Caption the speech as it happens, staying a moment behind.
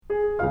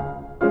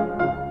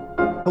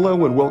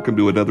Hello and welcome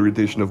to another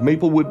edition of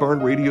Maplewood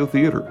Barn Radio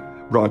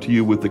Theatre, brought to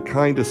you with the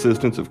kind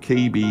assistance of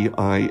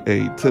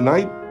KBIA.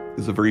 Tonight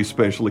is a very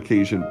special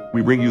occasion.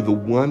 We bring you the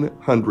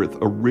 100th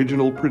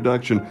original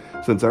production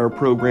since our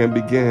program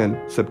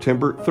began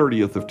September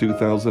 30th of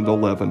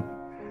 2011.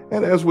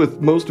 And as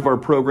with most of our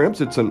programs,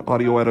 it's an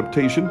audio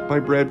adaptation by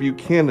Brad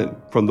Buchanan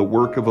from the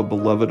work of a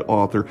beloved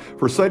author.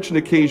 For such an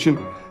occasion,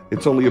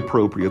 it's only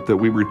appropriate that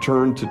we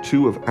return to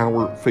two of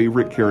our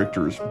favorite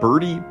characters,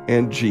 Bertie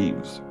and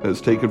Jeeves,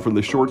 as taken from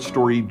the short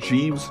story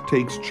Jeeves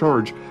Takes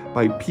Charge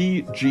by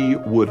P.G.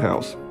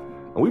 Wodehouse.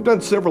 We've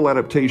done several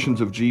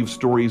adaptations of Jeeves'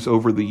 stories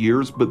over the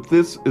years, but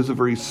this is a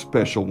very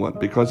special one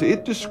because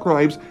it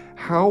describes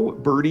how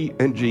Bertie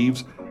and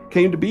Jeeves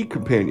came to be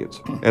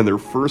companions and their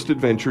first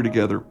adventure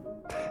together.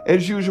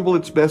 As usual,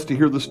 it's best to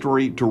hear the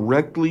story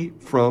directly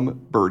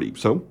from Bertie,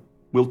 so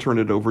we'll turn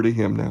it over to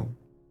him now.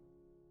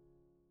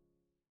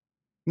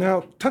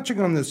 Now,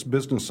 touching on this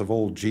business of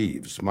old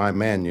Jeeves, my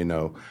man, you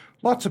know,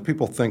 lots of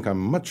people think I'm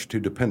much too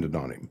dependent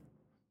on him.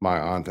 My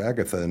Aunt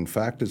Agatha, in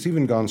fact, has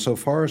even gone so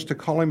far as to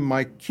call him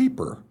my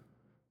keeper.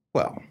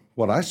 Well,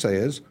 what I say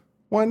is,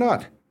 why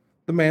not?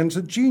 The man's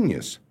a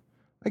genius.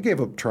 I gave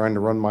up trying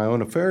to run my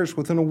own affairs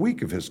within a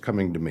week of his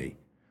coming to me.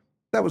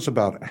 That was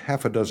about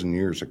half a dozen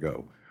years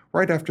ago,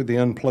 right after the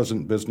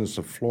unpleasant business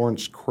of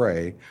Florence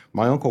Cray,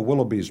 my Uncle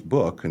Willoughby's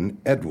book, and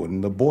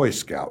Edwin, the Boy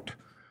Scout.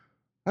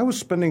 I was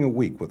spending a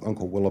week with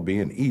Uncle Willoughby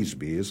in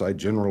Easby, as I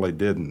generally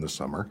did in the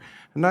summer,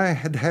 and I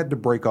had to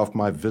break off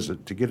my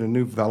visit to get a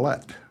new valet.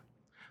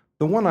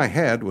 The one I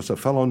had was a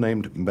fellow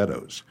named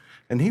Meadows,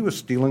 and he was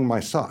stealing my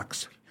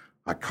socks.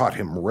 I caught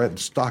him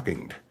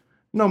red-stockinged.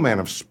 No man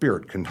of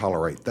spirit can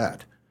tolerate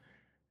that.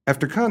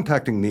 After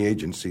contacting the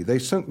agency, they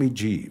sent me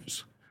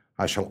Jeeves.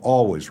 I shall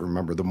always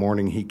remember the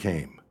morning he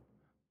came.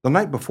 The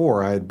night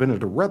before, I had been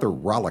at a rather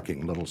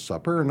rollicking little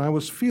supper, and I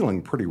was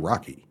feeling pretty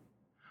rocky.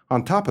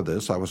 On top of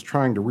this, I was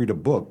trying to read a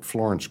book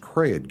Florence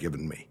Cray had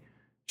given me.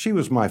 She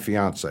was my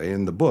fiancée,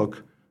 and the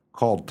book,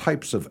 called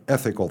Types of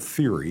Ethical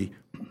Theory,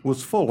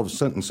 was full of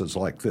sentences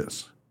like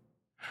this.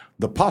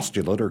 The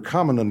postulate or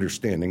common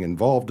understanding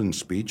involved in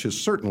speech is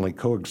certainly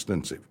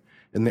coextensive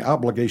in the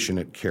obligation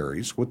it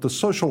carries with the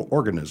social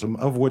organism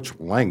of which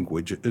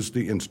language is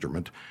the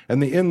instrument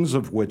and the ends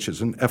of which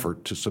is an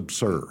effort to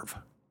subserve.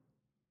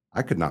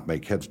 I could not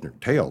make heads nor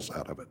tails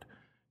out of it.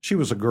 She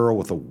was a girl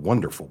with a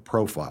wonderful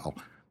profile,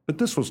 but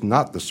this was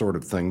not the sort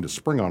of thing to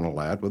spring on a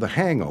lad with a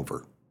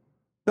hangover.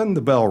 Then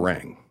the bell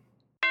rang.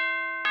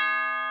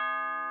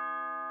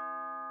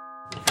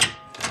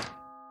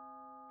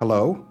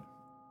 Hello?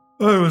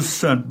 I was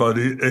sent by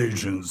the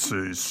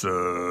agency,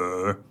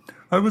 sir.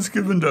 I was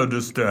given to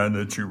understand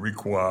that you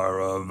require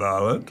a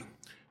valet.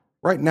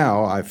 Right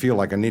now, I feel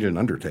like I need an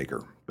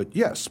undertaker, but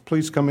yes,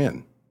 please come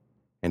in.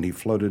 And he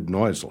floated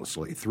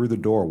noiselessly through the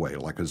doorway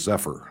like a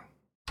zephyr.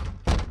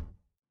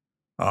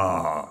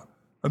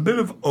 A bit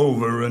of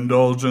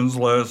overindulgence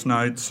last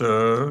night,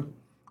 sir.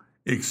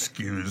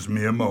 Excuse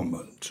me a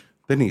moment.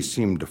 Then he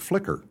seemed to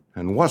flicker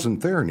and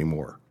wasn't there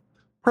anymore.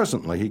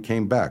 Presently he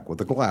came back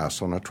with a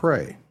glass on a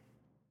tray.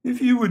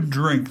 If you would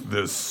drink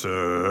this,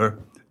 sir.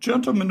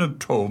 Gentlemen have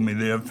told me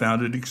they have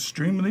found it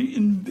extremely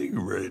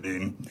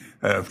invigorating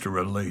after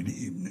a late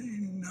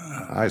evening.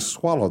 I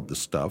swallowed the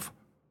stuff.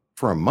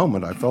 For a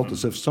moment I felt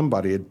as if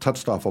somebody had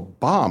touched off a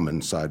bomb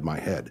inside my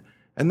head,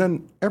 and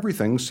then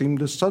everything seemed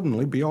to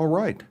suddenly be all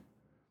right.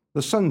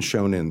 The sun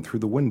shone in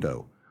through the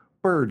window,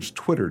 birds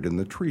twittered in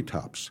the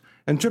treetops,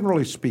 and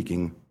generally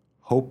speaking,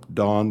 hope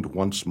dawned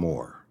once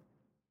more.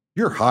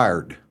 You're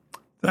hired.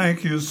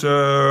 Thank you,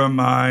 sir.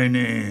 My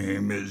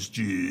name is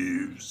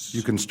Jeeves.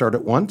 You can start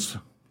at once?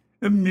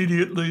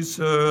 Immediately,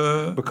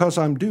 sir. Because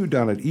I'm due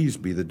down at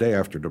Easby the day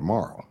after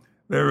tomorrow.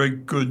 Very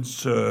good,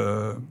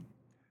 sir.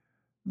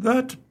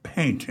 That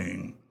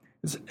painting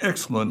is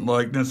excellent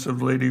likeness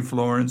of Lady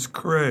Florence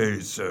Cray,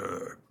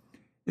 sir.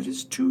 It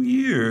is 2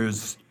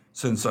 years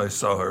since I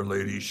saw her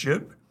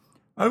ladyship.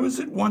 I was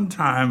at one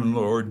time in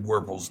Lord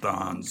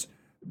Worplesdon's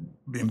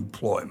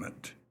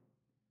employment.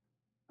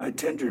 I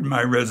tendered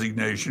my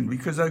resignation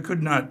because I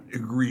could not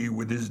agree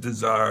with his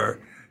desire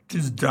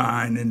to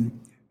dine in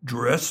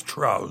dress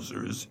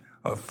trousers,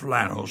 a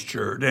flannel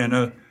shirt, and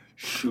a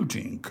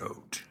shooting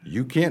coat.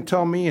 You can't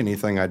tell me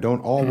anything I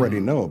don't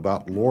already know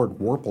about Lord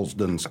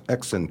Worplesdon's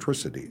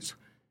eccentricities.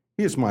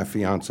 He is my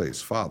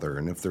fiancée's father,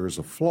 and if there is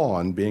a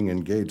flaw in being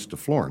engaged to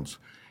Florence,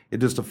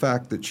 it is the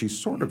fact that she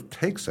sort of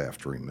takes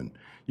after him, and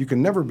you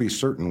can never be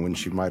certain when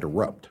she might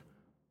erupt.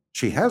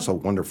 She has a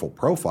wonderful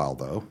profile,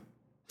 though.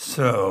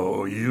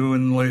 So, you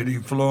and Lady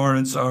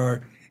Florence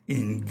are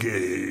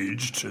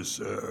engaged,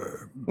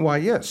 sir? Why,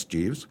 yes,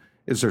 Jeeves.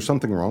 Is there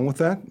something wrong with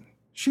that?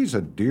 She's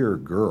a dear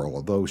girl,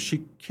 although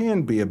she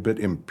can be a bit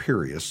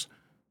imperious.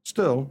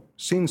 Still,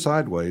 seen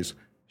sideways,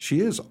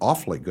 she is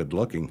awfully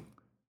good-looking.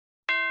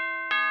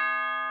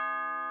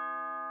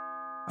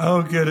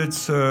 I'll get it,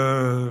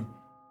 sir.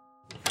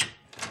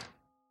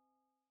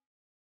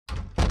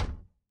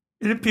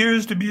 It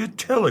appears to be a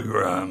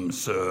telegram,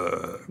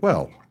 sir.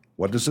 Well,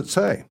 what does it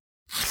say?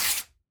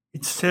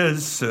 It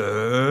says,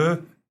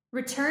 sir,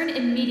 Return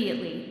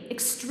immediately.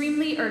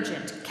 Extremely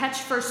urgent.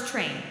 Catch first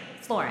train.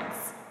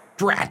 Florence.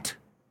 Drat!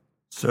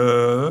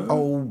 Sir?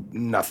 Oh,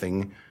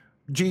 nothing.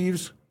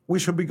 Jeeves, we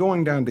shall be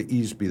going down to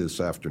Easby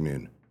this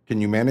afternoon. Can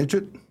you manage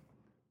it?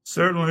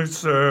 Certainly,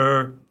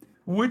 sir.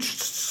 Which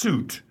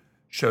suit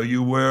shall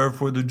you wear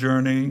for the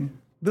journey?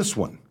 This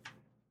one.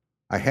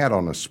 I had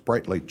on a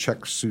sprightly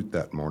check suit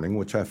that morning,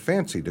 which I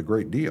fancied a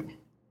great deal.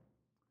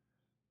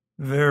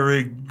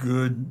 Very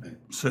good,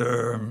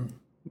 sir.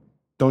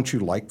 Don't you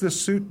like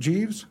this suit,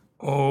 Jeeves?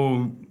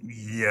 Oh,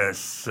 yes,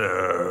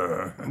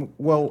 sir.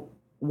 Well,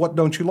 what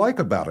don't you like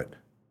about it?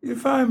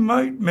 If I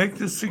might make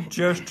the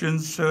suggestion,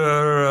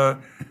 sir,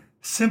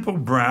 simple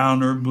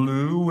brown or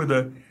blue with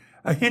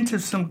a hint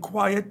of some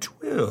quiet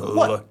twill.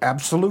 What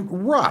absolute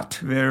rot!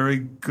 Very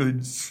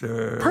good,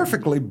 sir.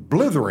 Perfectly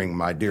blithering,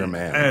 my dear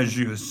man. As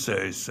you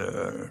say,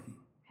 sir.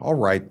 All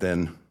right,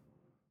 then.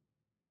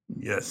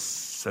 Yes,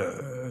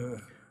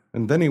 sir.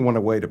 And then he went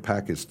away to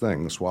pack his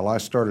things while I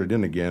started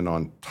in again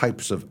on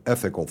types of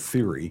ethical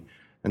theory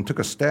and took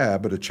a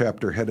stab at a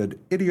chapter headed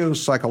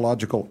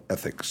Idiopsychological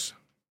Ethics.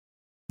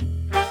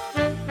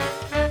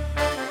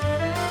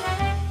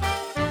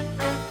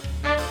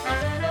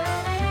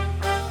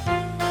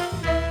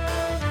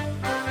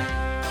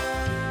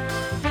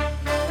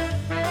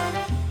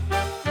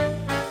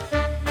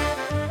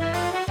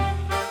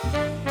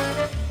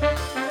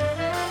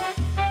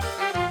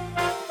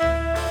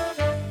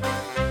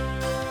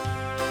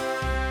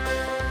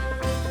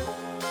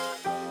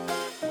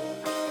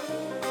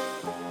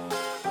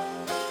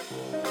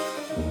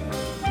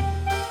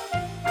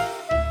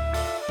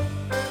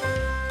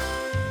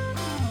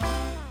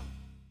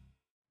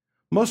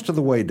 Most of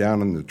the way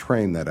down in the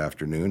train that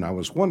afternoon, I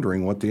was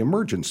wondering what the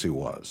emergency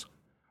was.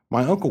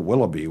 My Uncle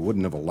Willoughby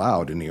wouldn't have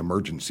allowed any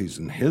emergencies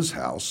in his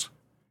house.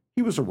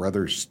 He was a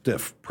rather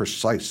stiff,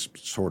 precise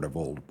sort of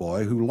old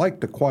boy who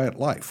liked a quiet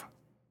life.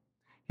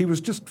 He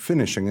was just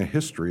finishing a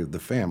history of the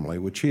family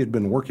which he had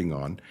been working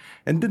on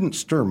and didn't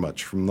stir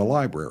much from the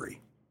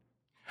library.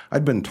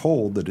 I'd been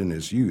told that in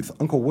his youth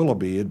Uncle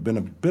Willoughby had been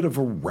a bit of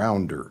a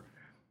rounder.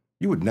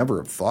 You would never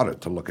have thought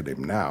it to look at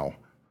him now.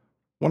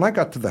 When I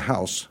got to the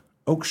house,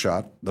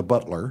 Oakshott, the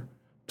butler,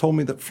 told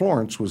me that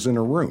Florence was in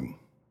her room,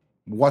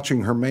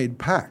 watching her maid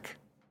pack.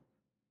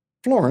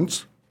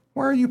 Florence,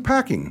 why are you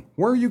packing?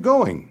 Where are you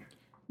going?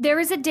 There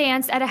is a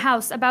dance at a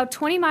house about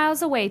 20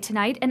 miles away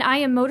tonight, and I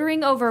am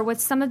motoring over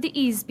with some of the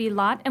Easby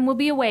lot and will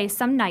be away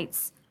some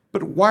nights.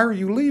 But why are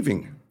you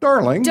leaving?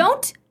 Darling!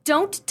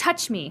 Don't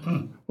touch me.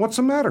 What's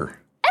the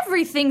matter?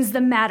 Everything's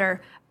the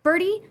matter.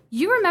 Bertie,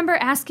 you remember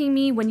asking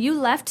me when you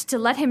left to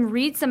let him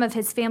read some of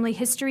his family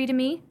history to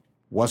me?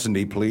 Wasn't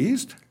he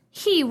pleased?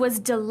 He was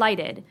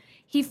delighted.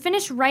 He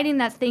finished writing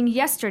that thing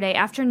yesterday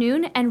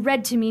afternoon and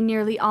read to me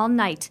nearly all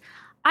night.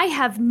 I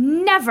have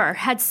never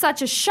had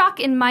such a shock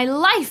in my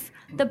life.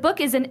 The book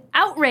is an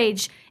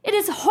outrage. It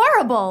is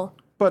horrible.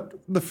 But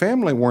the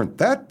family weren't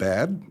that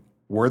bad,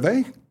 were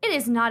they? It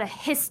is not a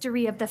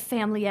history of the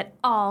family at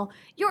all.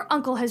 Your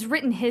uncle has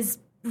written his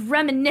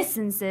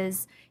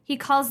reminiscences. He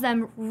calls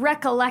them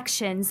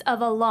recollections of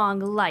a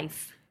long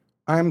life.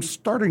 I'm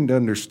starting to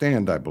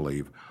understand, I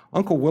believe.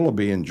 Uncle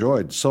Willoughby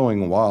enjoyed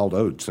sowing wild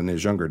oats in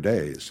his younger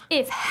days.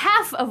 If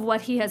half of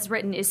what he has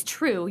written is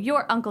true,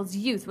 your uncle's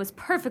youth was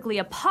perfectly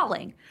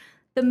appalling.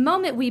 The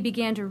moment we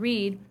began to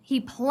read, he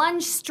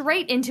plunged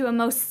straight into a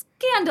most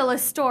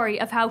scandalous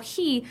story of how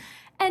he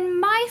and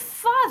my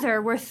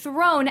father were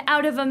thrown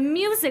out of a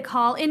music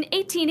hall in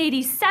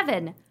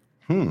 1887.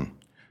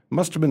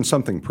 Must have been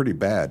something pretty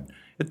bad.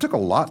 It took a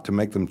lot to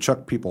make them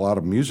chuck people out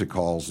of music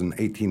halls in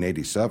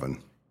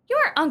 1887.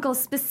 Your uncle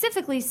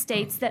specifically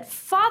states that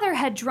father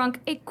had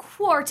drunk 1.5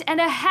 quarts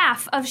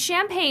of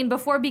champagne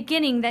before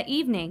beginning the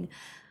evening.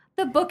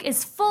 The book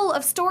is full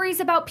of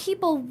stories about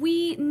people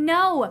we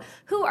know,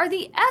 who are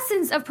the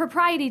essence of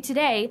propriety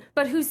today,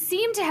 but who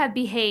seem to have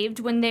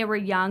behaved when they were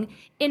young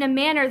in a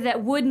manner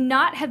that would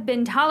not have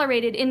been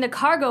tolerated in the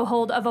cargo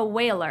hold of a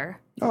whaler.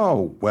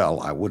 Oh,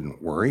 well, I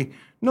wouldn't worry.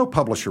 No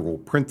publisher will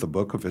print the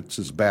book if it's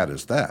as bad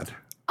as that.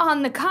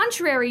 On the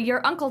contrary,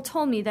 your uncle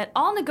told me that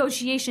all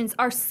negotiations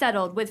are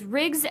settled with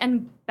Riggs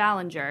and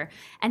Ballinger,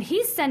 and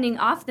he's sending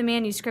off the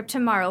manuscript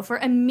tomorrow for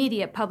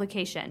immediate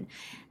publication.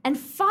 And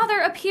father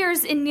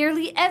appears in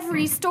nearly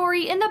every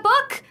story in the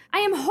book. I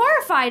am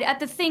horrified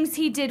at the things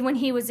he did when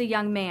he was a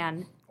young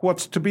man.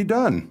 What's to be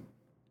done?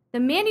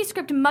 The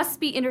manuscript must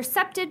be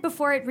intercepted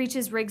before it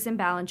reaches Riggs and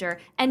Ballinger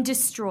and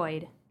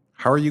destroyed.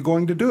 How are you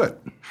going to do it?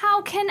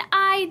 How can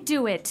I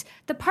do it?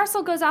 The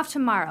parcel goes off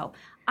tomorrow.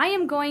 I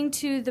am going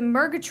to the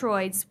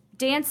Murgatroyd's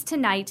dance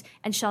tonight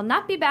and shall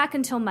not be back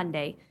until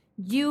Monday.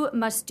 You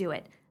must do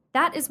it.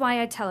 That is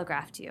why I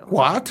telegraphed you.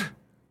 What?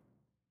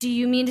 Do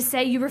you mean to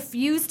say you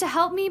refuse to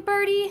help me,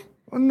 Bertie?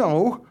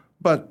 No,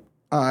 but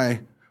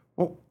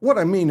well, what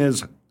I mean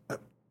is,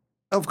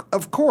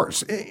 of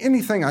course,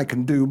 anything I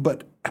can do,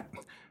 but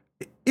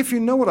if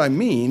you know what I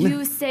mean...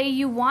 You say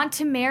you want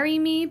to marry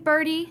me,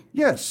 Bertie?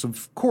 Yes,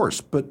 of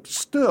course, but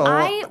still...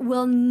 I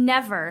will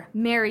never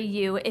marry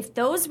you if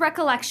those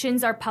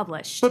recollections are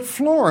published. But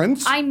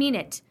Florence... I mean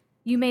it.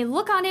 You may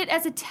look on it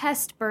as a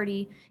test,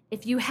 Bertie.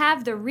 If you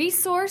have the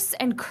resource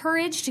and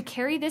courage to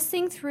carry this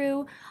thing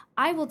through,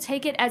 I will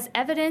take it as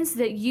evidence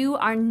that you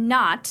are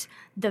not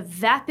the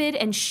vapid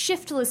and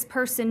shiftless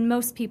person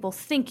most people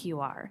think you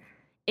are.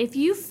 If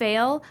you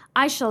fail,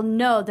 I shall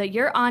know that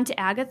your Aunt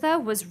Agatha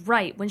was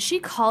right when she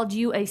called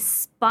you a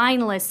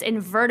spineless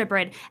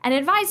invertebrate and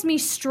advised me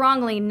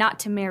strongly not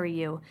to marry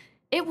you.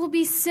 It will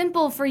be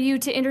simple for you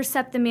to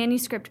intercept the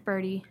manuscript,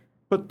 Bertie.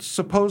 But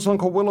suppose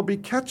Uncle Willoughby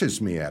catches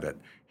me at it.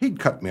 He'd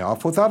cut me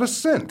off without a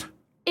cent.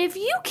 If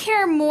you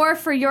care more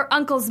for your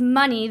uncle's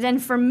money than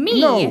for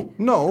me...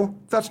 No,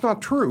 that's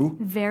not true.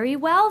 Very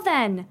well,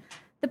 then.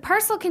 The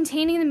parcel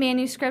containing the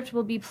manuscript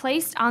will be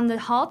placed on the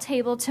hall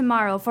table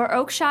tomorrow for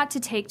Oakshott to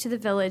take to the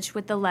village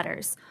with the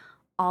letters.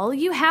 All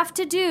you have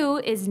to do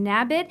is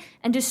nab it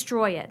and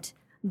destroy it.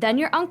 Then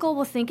your uncle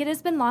will think it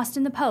has been lost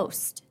in the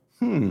post.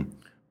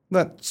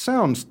 That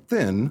sounds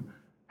thin.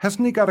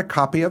 Hasn't he got a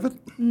copy of it?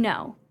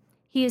 No.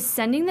 He is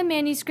sending the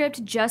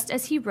manuscript just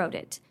as he wrote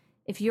it.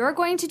 If you're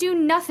going to do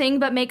nothing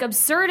but make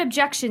absurd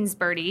objections,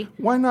 Bertie...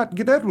 Why not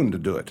get Edwin to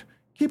do it?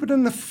 Keep it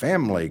in the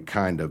family,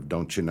 kind of,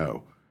 don't you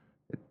know?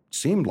 It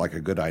seemed like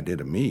a good idea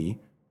to me.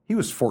 He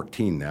was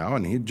 14 now,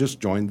 and he had just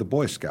joined the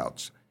Boy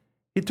Scouts.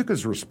 He took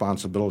his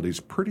responsibilities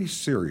pretty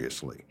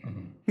seriously.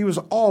 He was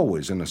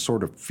always in a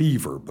sort of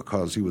fever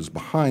because he was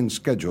behind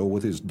schedule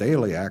with his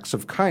daily acts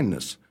of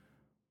kindness.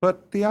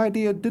 But the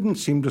idea didn't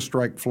seem to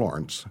strike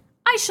Florence.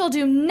 I shall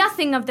do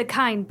nothing of the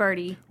kind,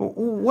 Bertie.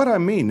 What I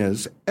mean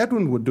is,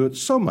 Edwin would do it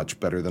so much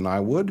better than I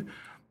would.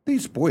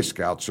 These Boy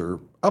Scouts are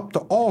up to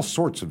all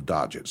sorts of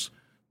dodges.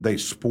 They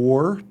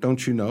spore,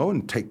 don't you know,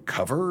 and take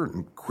cover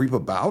and creep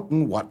about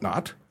and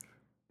whatnot.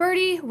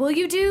 Bertie, will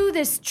you do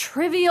this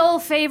trivial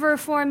favor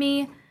for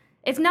me?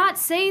 If not,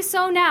 say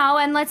so now,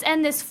 and let's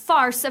end this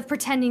farce of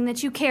pretending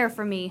that you care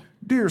for me.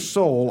 Dear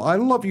soul, I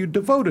love you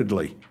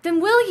devotedly. Then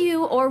will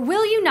you, or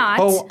will you not?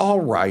 Oh, all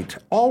right.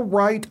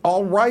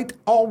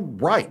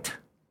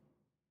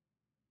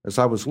 As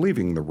I was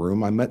leaving the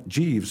room, I met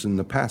Jeeves in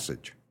the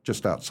passage,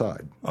 just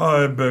outside.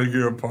 I beg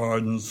your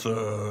pardon,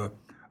 sir.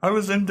 I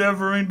was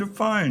endeavoring to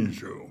find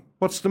you.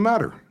 What's the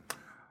matter?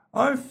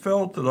 I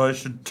felt that I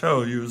should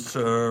tell you,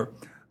 sir,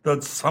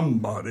 that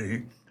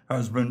somebody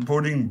has been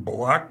putting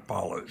black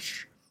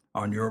polish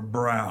on your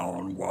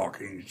brown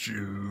walking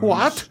shoes.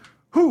 What?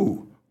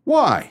 Who?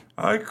 Why?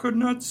 I could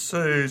not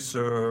say,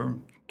 sir.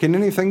 Can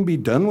anything be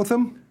done with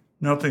them?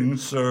 Nothing,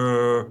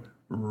 sir.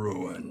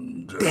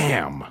 Ruined.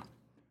 Damn.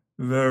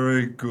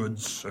 Very good,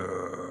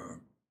 sir.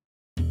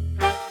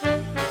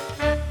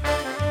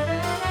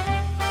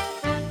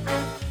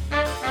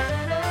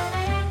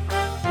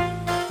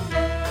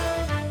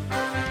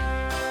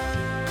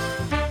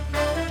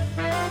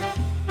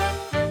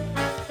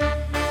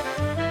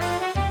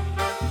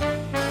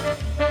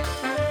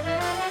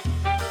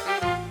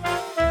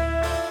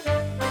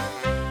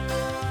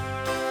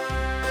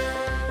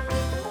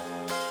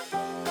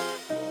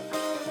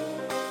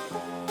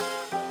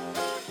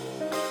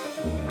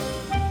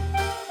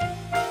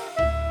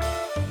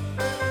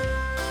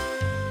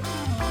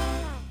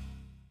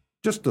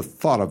 Just the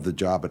thought of the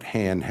job at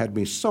hand had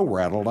me so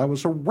rattled I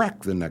was a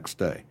wreck the next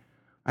day.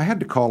 I had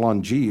to call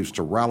on Jeeves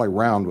to rally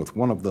round with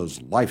one of those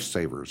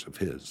lifesavers of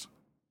his.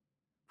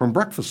 From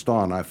breakfast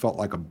on, I felt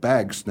like a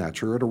bag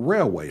snatcher at a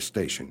railway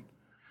station.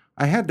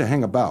 I had to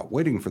hang about,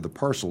 waiting for the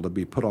parcel to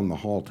be put on the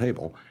hall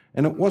table,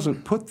 and it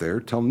wasn't put there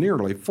till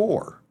nearly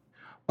 4.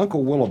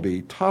 Uncle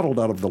Willoughby toddled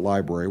out of the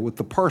library with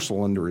the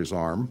parcel under his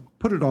arm,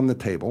 put it on the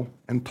table,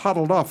 and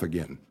toddled off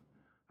again.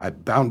 I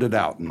bounded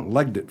out and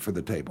legged it for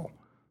the table.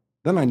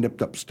 Then I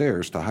nipped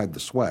upstairs to hide the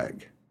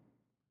swag.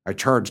 I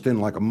charged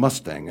in like a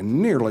Mustang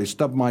and nearly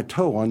stubbed my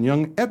toe on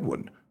young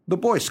Edwin, the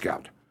Boy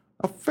Scout,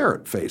 a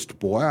ferret-faced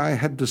boy I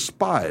had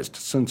despised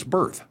since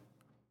birth.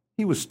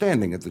 He was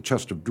standing at the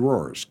chest of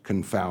drawers,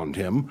 confound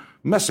him,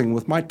 messing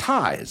with my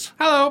ties.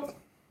 Hello.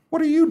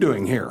 What are you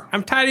doing here?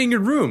 I'm tidying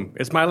your room.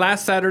 It's my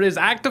last Saturday's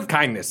act of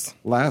kindness.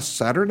 Last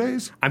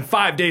Saturday's? I'm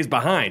 5 days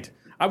behind.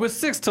 I was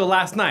 6 till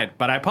last night,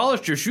 but I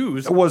polished your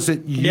shoes. Was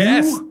it you?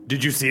 Yes.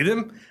 Did you see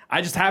them?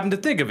 I just happened to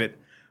think of it.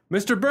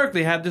 Mr.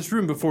 Berkeley had this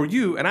room before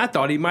you, and I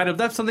thought he might have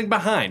left something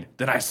behind.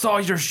 Then I saw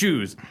your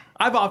shoes.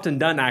 I've often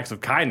done acts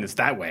of kindness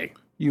that way.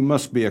 You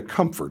must be a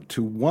comfort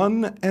to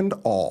one and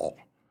all.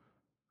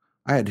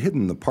 I had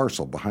hidden the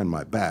parcel behind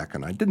my back,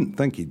 and I didn't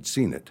think he'd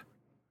seen it.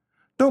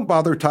 Don't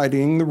bother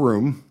tidying the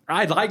room.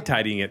 I like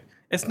tidying it.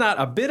 It's not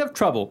a bit of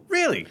trouble,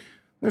 really.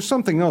 There's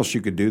something else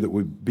you could do that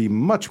would be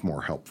much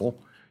more helpful.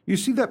 You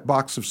see that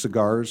box of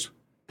cigars?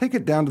 Take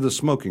it down to the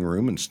smoking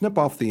room and snip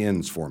off the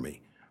ends for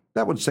me.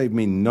 That would save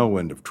me no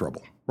end of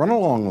trouble. Run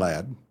along,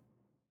 lad.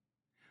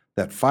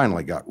 That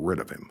finally got rid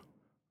of him.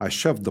 I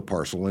shoved the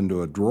parcel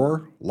into a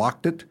drawer,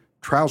 locked it,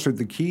 trousered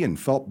the key, and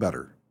felt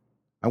better.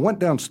 I went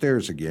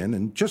downstairs again,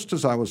 and just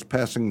as I was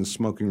passing the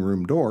smoking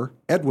room door,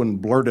 Edwin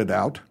blurted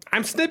out,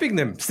 I'm snipping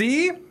them,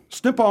 see?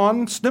 Snip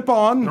on, snip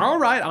on. All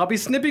right, I'll be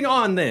snipping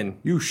on then.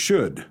 You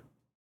should.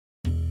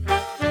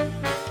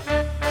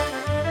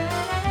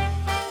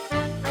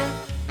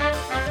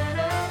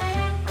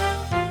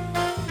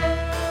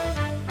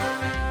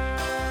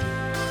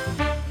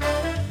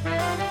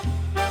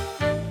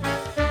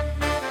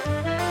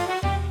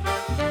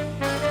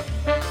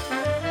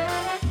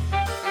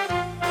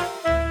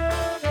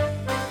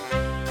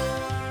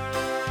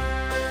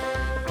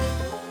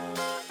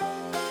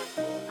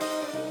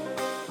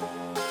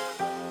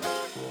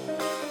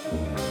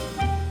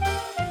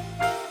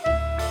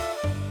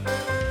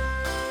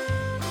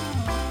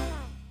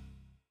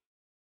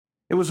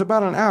 It was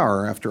about an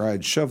hour after I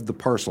had shoved the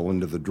parcel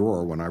into the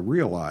drawer when I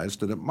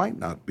realized that it might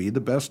not be the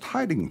best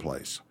hiding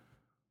place.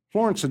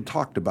 Florence had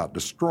talked about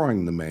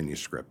destroying the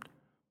manuscript,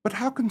 but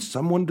how can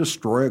someone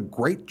destroy a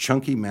great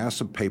chunky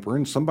mass of paper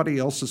in somebody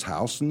else's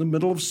house in the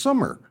middle of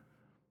summer?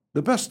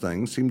 The best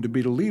thing seemed to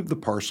be to leave the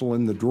parcel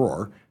in the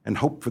drawer and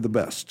hope for the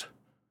best.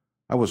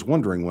 I was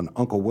wondering when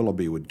Uncle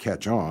Willoughby would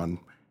catch on,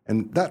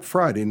 and that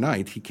Friday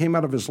night he came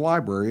out of his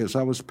library as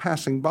I was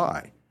passing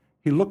by.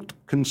 He looked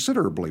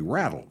considerably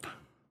rattled.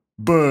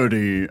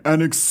 Bertie,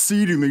 an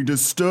exceedingly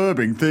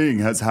disturbing thing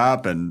has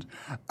happened.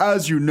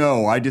 As you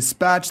know, I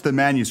dispatched the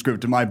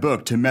manuscript of my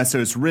book to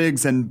Messrs.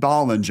 Riggs and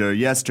Bollinger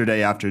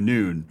yesterday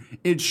afternoon.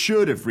 It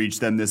should have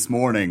reached them this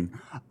morning.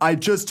 I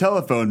just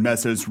telephoned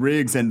Messrs.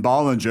 Riggs and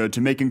Bollinger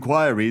to make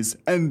inquiries,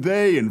 and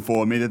they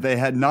informed me that they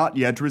had not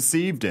yet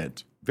received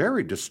it.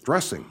 Very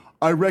distressing.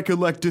 I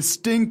recollect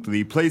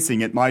distinctly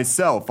placing it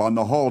myself on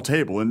the hall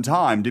table in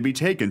time to be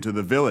taken to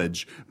the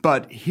village.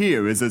 But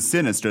here is a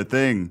sinister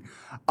thing.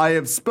 I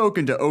have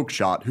spoken to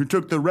Oakshott, who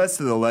took the rest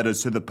of the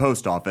letters to the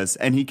post office,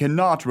 and he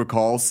cannot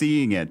recall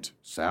seeing it.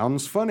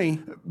 Sounds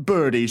funny.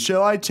 Bertie,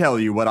 shall I tell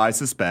you what I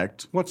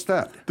suspect? What's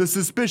that? The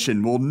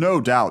suspicion will no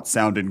doubt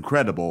sound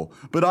incredible,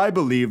 but I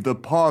believe the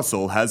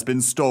parcel has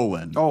been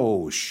stolen.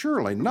 Oh,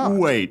 surely not.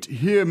 Wait,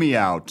 hear me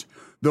out.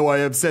 Though I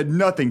have said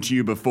nothing to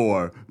you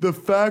before, the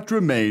fact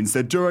remains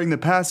that during the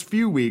past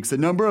few weeks a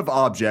number of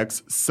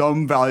objects,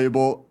 some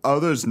valuable,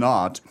 others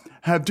not,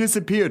 have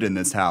disappeared in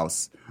this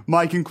house.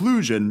 My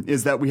conclusion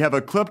is that we have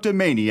a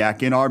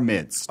kleptomaniac in our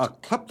midst. A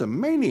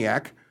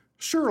kleptomaniac?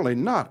 Surely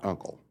not,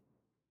 Uncle.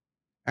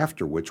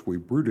 After which we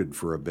brooded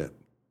for a bit.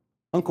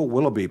 Uncle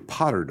Willoughby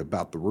pottered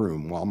about the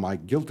room while my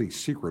guilty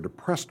secret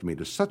oppressed me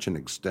to such an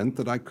extent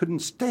that I couldn't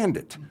stand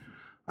it.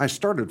 I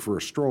started for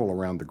a stroll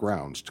around the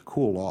grounds to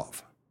cool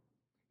off.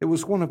 It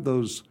was one of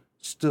those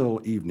still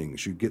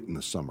evenings you get in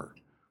the summer.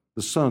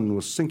 The sun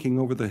was sinking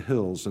over the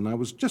hills, and I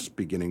was just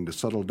beginning to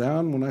settle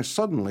down when I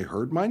suddenly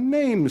heard my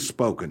name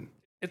spoken.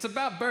 It's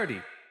about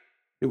Bertie.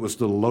 It was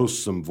the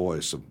loathsome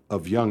voice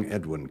of young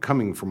Edwin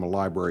coming from a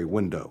library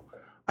window.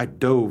 I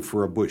dove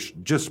for a bush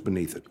just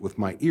beneath it, with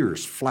my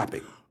ears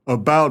flapping.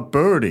 About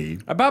Bertie?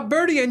 About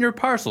Bertie and your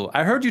parcel.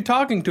 I heard you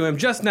talking to him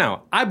just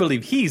now. I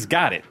believe he's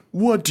got it.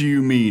 What do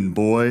you mean,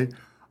 boy?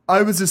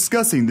 I was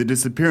discussing the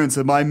disappearance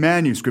of my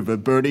manuscript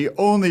with Bertie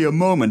only a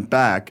moment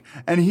back,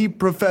 and he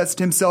professed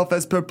himself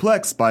as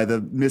perplexed by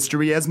the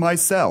mystery as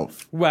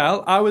myself.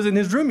 Well, I was in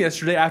his room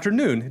yesterday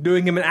afternoon,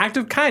 doing him an act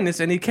of kindness,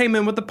 and he came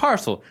in with the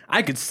parcel.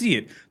 I could see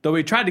it, though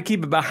he tried to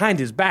keep it behind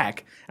his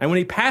back. And when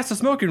he passed the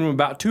smoking room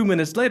about 2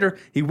 minutes later,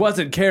 he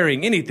wasn't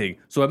carrying anything,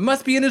 so it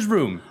must be in his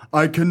room.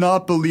 I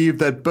cannot believe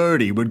that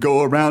Bertie would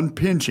go around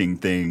pinching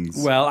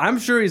things. Well, I'm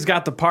sure he's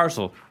got the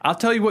parcel. I'll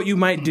tell you what you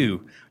might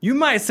do. You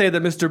might say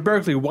that Mr.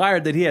 Berkeley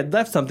wired that he had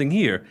left something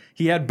here.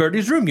 He had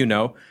Bertie's room, you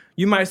know.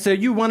 You might say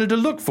you wanted to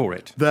look for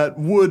it. That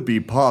would be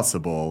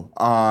possible.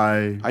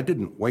 I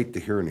didn't wait to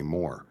hear any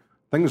more.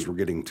 Things were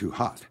getting too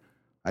hot.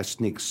 I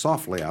sneaked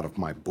softly out of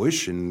my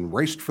bush and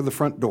raced for the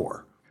front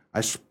door.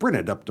 I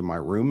sprinted up to my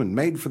room and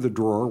made for the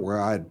drawer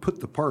where I had put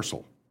the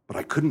parcel, but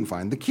I couldn't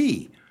find the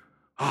key.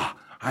 I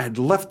had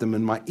left them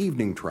in my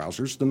evening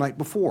trousers the night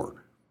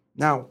before.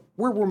 Now,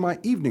 where were my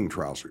evening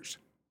trousers?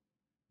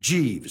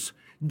 Jeeves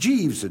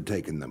had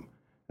taken them,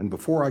 and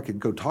before I could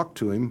go talk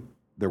to him,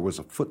 there was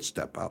a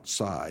footstep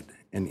outside,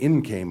 and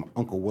in came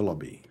Uncle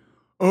Willoughby.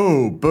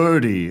 Oh,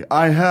 Bertie,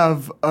 I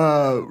have,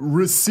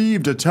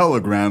 received a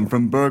telegram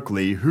from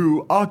Berkeley,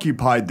 who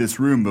occupied this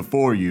room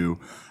before you,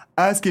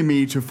 asking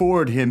me to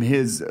forward him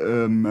his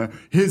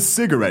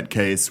cigarette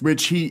case,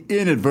 which he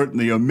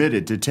inadvertently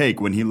omitted to take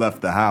when he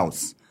left the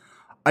house.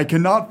 I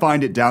cannot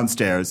find it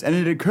downstairs, and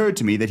it occurred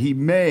to me that he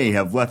may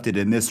have left it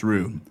in this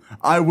room.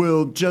 I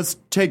will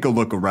just take a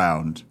look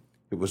around.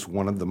 It was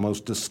one of the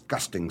most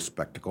disgusting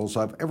spectacles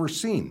I've ever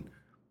seen.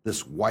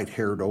 This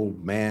white-haired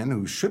old man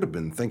who should have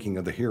been thinking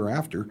of the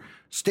hereafter,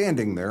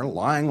 standing there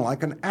lying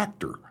like an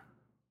actor.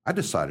 I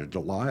decided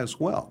to lie as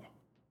well.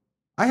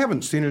 I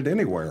haven't seen it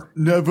anywhere.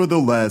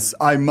 Nevertheless,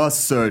 I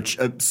must search.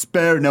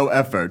 Spare no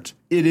effort.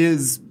 It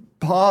is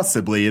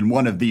possibly in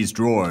one of these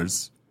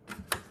drawers.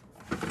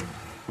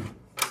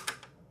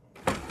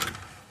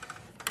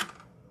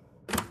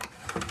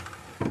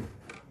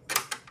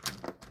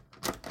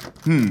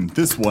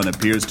 This one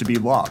appears to be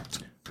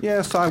locked.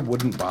 Yes, I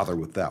wouldn't bother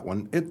with that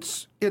one.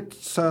 It's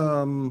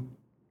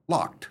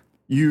locked.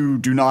 You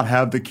do not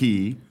have the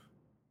key?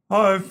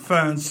 I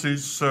fancy,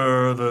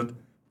 sir, that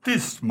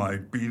this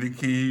might be the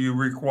key you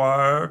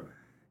require.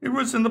 It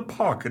was in the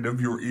pocket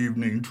of your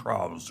evening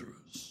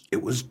trousers.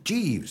 It was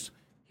Jeeves.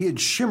 He had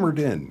shimmered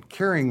in,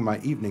 carrying my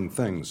evening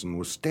things, and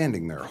was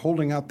standing there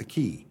holding out the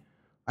key.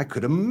 I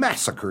could have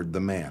massacred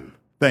the man.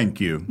 Thank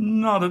you.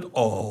 Not at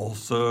all,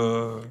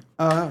 sir.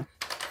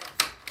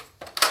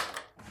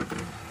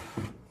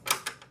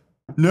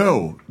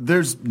 No,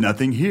 there's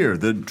nothing here.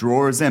 The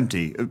drawer is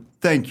empty.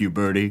 Thank you,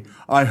 Bertie.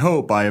 I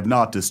hope I have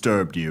not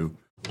disturbed you.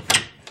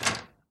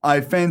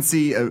 I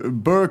fancy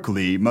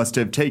Berkeley must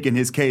have taken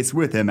his case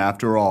with him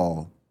after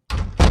all.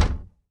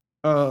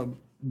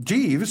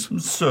 Jeeves,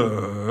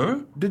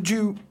 Sir?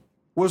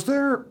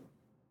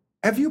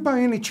 Have you by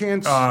any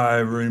chance... I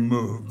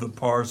removed the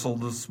parcel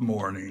this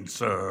morning,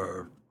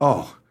 sir.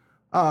 Oh,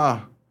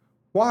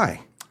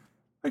 why?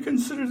 I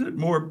considered it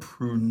more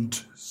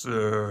prudent,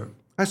 sir.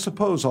 I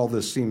suppose all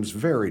this seems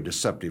very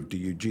deceptive to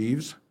you,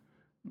 Jeeves.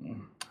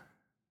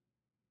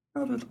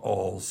 Not at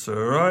all,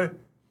 sir. I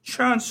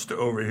chanced to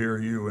overhear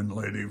you and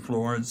Lady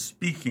Florence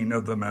speaking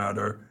of the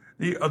matter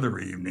the other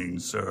evening,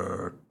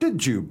 sir.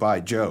 Did you, by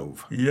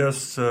Jove? Yes,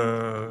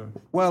 sir.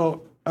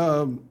 Well,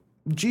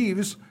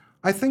 Jeeves,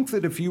 I think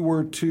that if you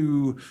were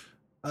to,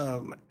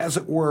 as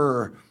it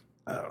were,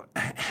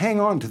 hang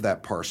on to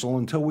that parcel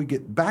until we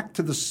get back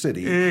to the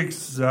city.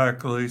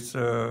 Exactly,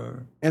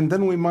 sir. And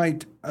then we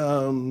might,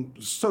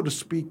 so to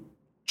speak,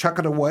 chuck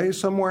it away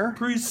somewhere?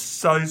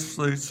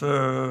 Precisely,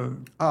 sir.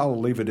 I'll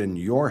leave it in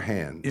your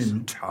hands.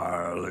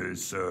 Entirely,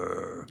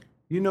 sir.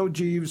 You know,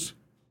 Jeeves,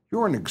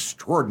 you're an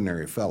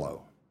extraordinary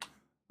fellow.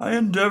 I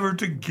endeavor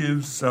to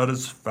give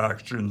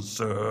satisfaction,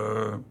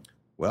 sir.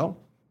 Well,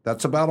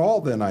 that's about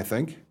all then, I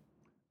think.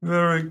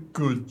 Very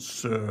good,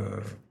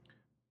 sir.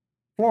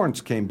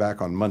 Florence came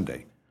back on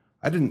Monday.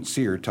 I didn't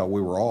see her till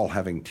we were all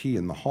having tea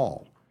in the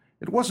hall.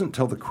 It wasn't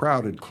till the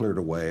crowd had cleared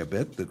away a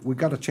bit that we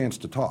got a chance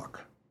to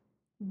talk.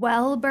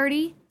 Well,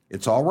 Bertie?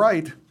 It's all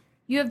right.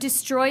 You have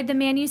destroyed the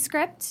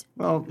manuscript?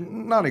 Well,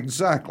 not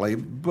exactly,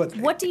 but...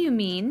 What do you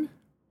mean?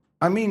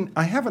 I mean,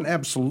 I haven't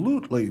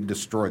absolutely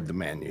destroyed the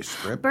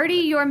manuscript. Bertie,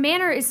 your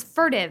manner is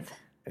furtive.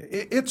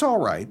 It's all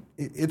right.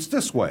 It's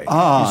this way.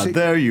 Ah, You see-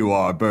 there you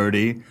are,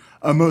 Bertie.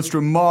 A most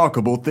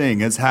remarkable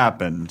thing has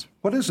happened.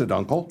 What is it,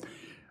 Uncle?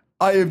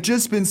 I have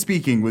just been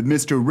speaking with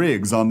Mr.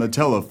 Riggs on the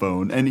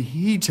telephone, and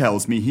he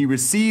tells me he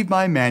received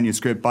my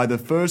manuscript by the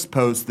first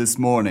post this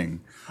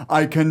morning.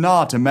 I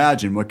cannot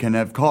imagine what can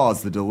have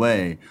caused the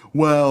delay.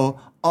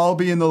 Well, I'll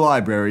be in the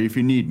library if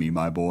you need me,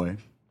 my boy.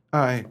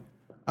 I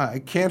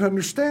can't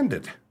understand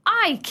it.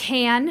 I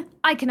can.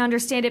 I can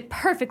understand it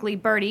perfectly,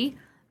 Bertie.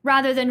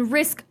 Rather than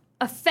risk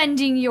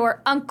offending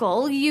your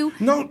uncle, you...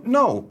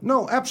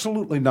 No,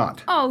 absolutely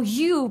not. Oh,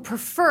 you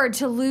preferred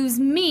to lose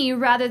me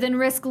rather than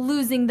risk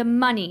losing the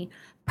money.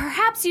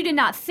 Perhaps you did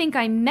not think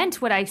I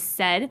meant what I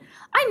said.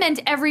 I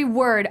meant every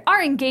word.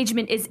 Our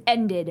engagement is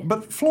ended.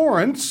 But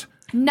Florence...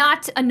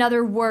 Not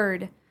another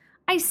word.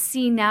 I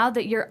see now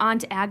that your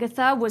Aunt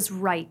Agatha was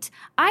right.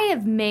 I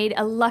have made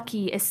a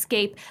lucky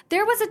escape.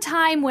 There was a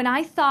time when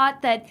I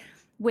thought that,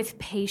 with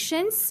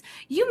patience,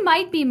 you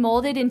might be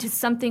molded into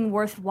something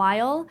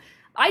worthwhile.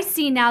 I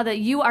see now that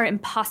you are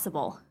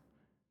impossible.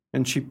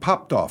 And she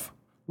popped off,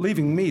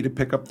 leaving me to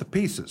pick up the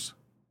pieces.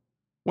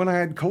 When I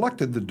had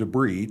collected the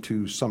debris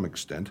to some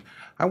extent,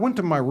 I went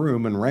to my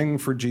room and rang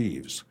for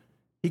Jeeves.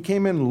 He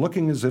came in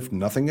looking as if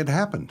nothing had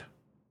happened.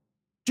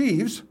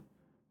 Jeeves,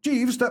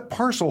 that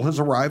parcel has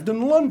arrived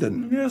in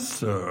London. Yes,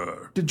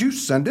 sir. Did you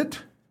send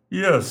it?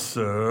 Yes,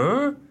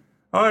 sir.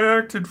 I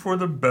acted for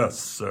the best,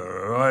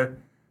 sir.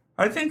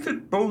 I think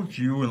that both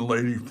you and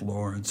Lady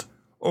Florence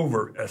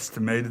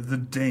overestimated the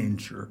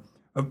danger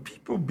of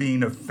people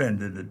being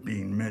offended at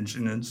being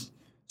mentioned in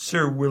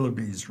Sir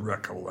Willoughby's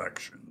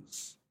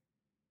recollections.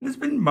 It has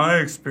been my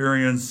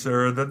experience,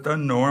 sir, that the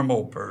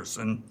normal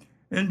person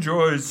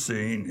enjoys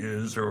seeing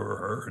his or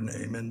her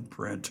name in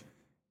print,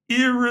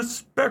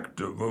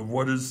 irrespective of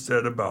what is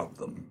said about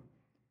them.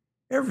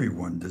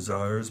 Everyone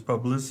desires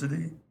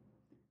publicity.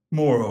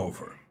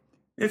 Moreover,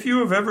 if you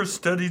have ever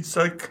studied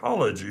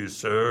psychology,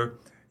 sir,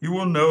 you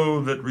will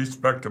know that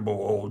respectable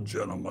old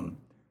gentlemen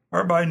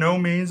are by no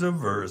means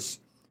averse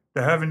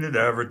to having it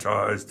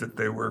advertised that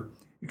they were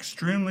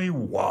extremely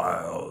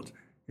wild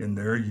in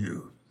their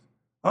youth.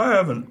 I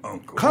have an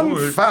uncle.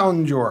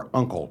 Confound your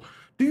uncle.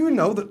 Do you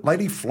know that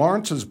Lady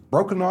Florence has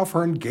broken off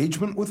her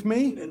engagement with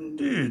me?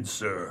 Indeed,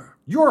 sir.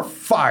 You're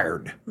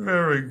fired.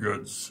 Very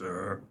good,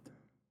 sir.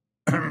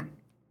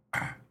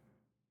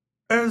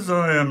 As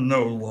I am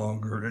no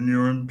longer in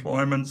your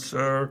employment,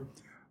 sir,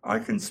 I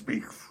can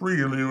speak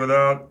freely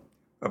without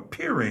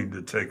appearing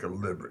to take a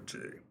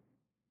liberty.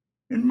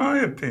 In my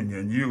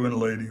opinion, you and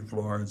Lady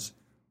Florence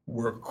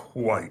were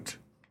quite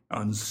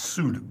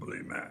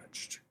unsuitably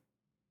matched.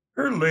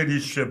 Her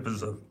ladyship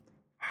is a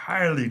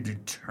highly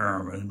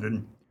determined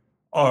and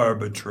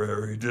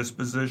arbitrary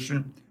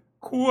disposition,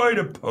 quite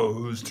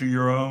opposed to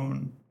your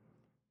own.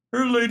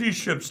 Her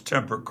ladyship's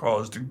temper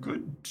caused a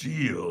good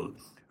deal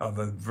of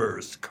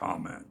adverse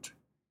comment.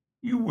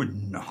 You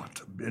would not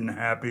have been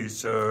happy,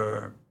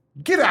 sir.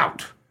 Get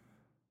out!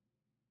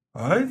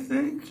 I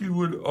think you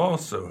would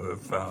also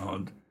have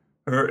found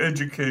her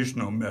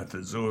educational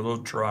methods a little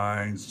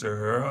trying,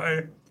 sir.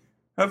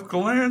 I have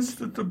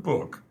glanced at the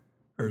book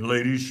her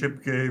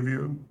ladyship gave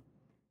you.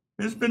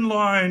 It has been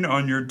lying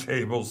on your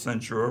table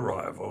since your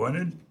arrival, and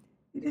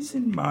it is,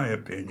 in my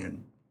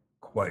opinion,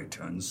 quite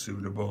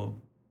unsuitable.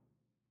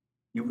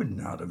 You would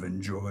not have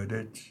enjoyed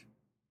it.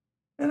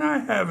 And I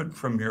have it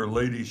from your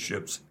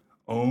ladyship's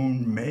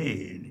own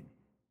maid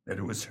that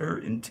it was her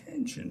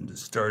intention to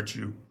start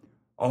you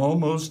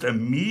almost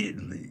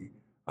immediately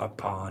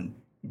upon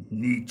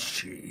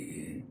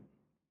Nietzsche.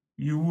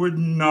 You would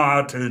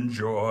not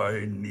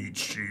enjoy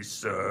Nietzsche,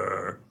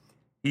 sir.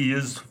 He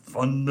is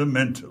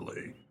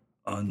fundamentally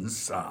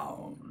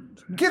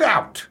unsound. Get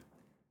out!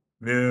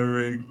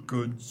 Very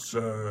good,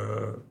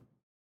 sir.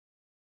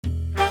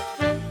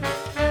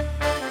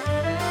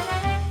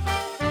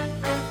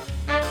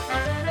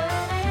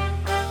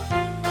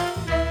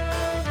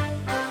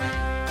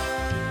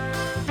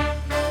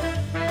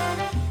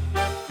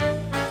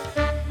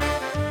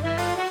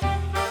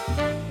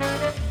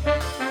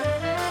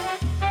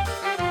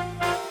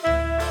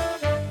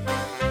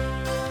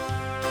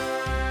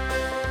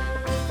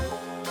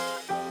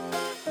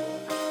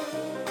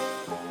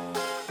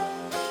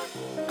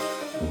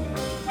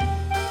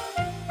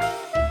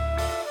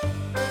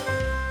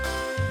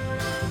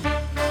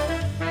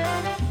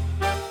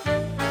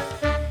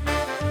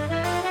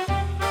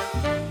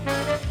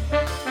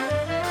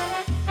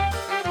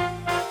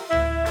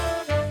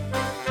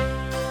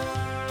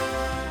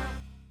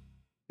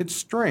 It's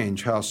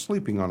strange how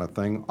sleeping on a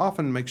thing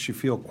often makes you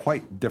feel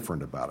quite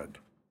different about it,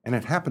 and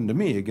it happened to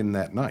me again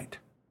that night.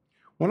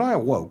 When I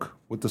awoke,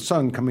 with the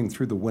sun coming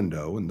through the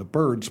window and the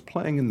birds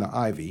playing in the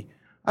ivy,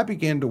 I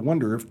began to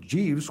wonder if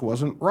Jeeves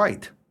wasn't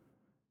right.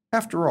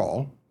 After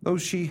all, though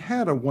she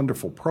had a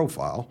wonderful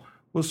profile,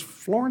 was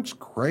Florence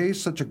Cray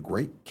such a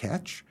great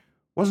catch?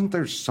 Wasn't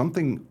there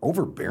something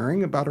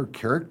overbearing about her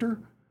character?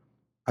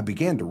 I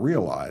began to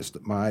realize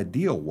that my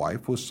ideal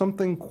wife was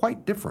something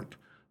quite different.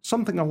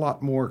 Something a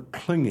lot more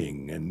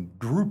clinging and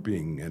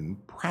drooping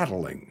and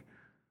prattling.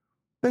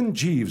 Then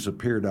Jeeves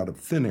appeared out of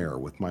thin air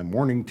with my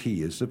morning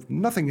tea as if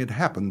nothing had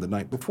happened the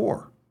night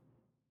before.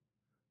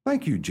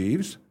 Thank you,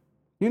 Jeeves.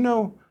 You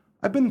know,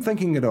 I've been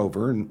thinking it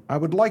over, and I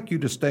would like you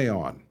to stay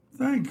on.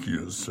 Thank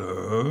you,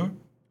 sir.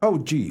 Oh,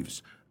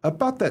 Jeeves,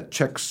 about that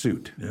check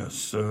suit. Yes,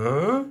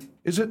 sir.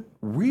 Is it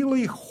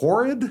really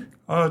horrid?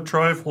 A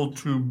trifle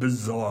too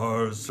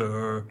bizarre,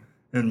 sir,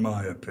 in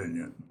my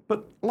opinion.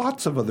 But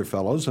lots of other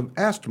fellows have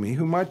asked me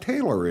who my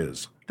tailor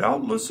is.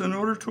 Doubtless in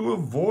order to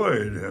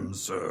avoid him,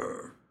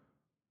 sir.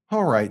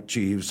 All right,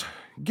 Jeeves.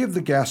 Give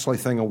the ghastly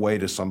thing away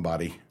to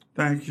somebody.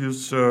 Thank you,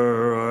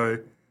 sir. I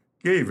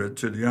gave it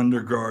to the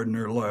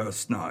undergardener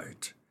last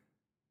night.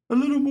 A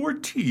little more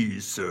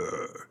tea,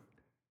 sir.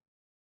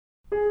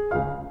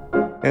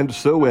 And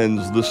so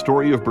ends the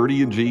story of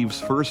Bertie and Jeeves'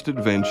 first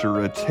adventure,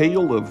 a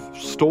tale of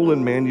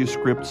stolen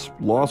manuscripts,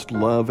 lost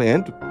love,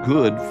 and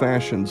good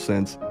fashion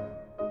sense.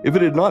 If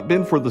it had not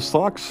been for the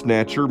sock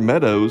snatcher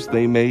Meadows,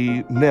 they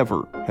may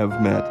never have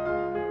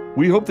met.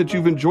 We hope that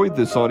you've enjoyed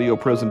this audio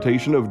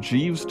presentation of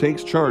Jeeves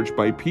Takes Charge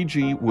by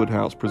P.G.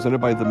 Wodehouse, presented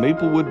by the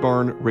Maplewood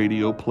Barn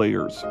Radio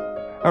Players.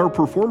 Our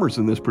performers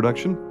in this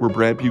production were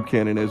Brad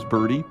Buchanan as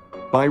Bertie,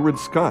 Byron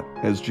Scott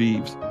as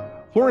Jeeves.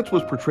 Florence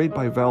was portrayed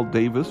by Val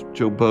Davis,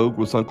 Joe Bogue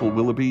was Uncle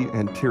Willoughby,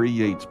 and Terry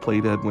Yates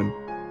played Edwin.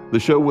 The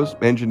show was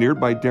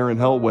engineered by Darren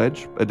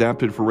Hellwege,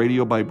 adapted for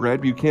radio by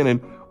Brad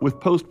Buchanan, with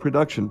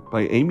post-production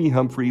by Amy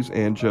Humphreys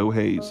and Joe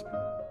Hayes.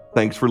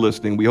 Thanks for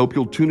listening. We hope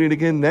you'll tune in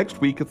again next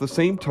week at the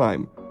same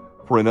time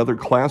for another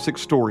classic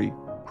story,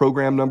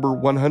 program number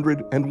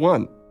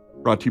 101,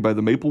 brought to you by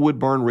the Maplewood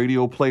Barn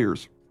Radio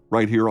Players,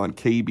 right here on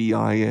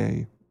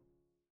KBIA.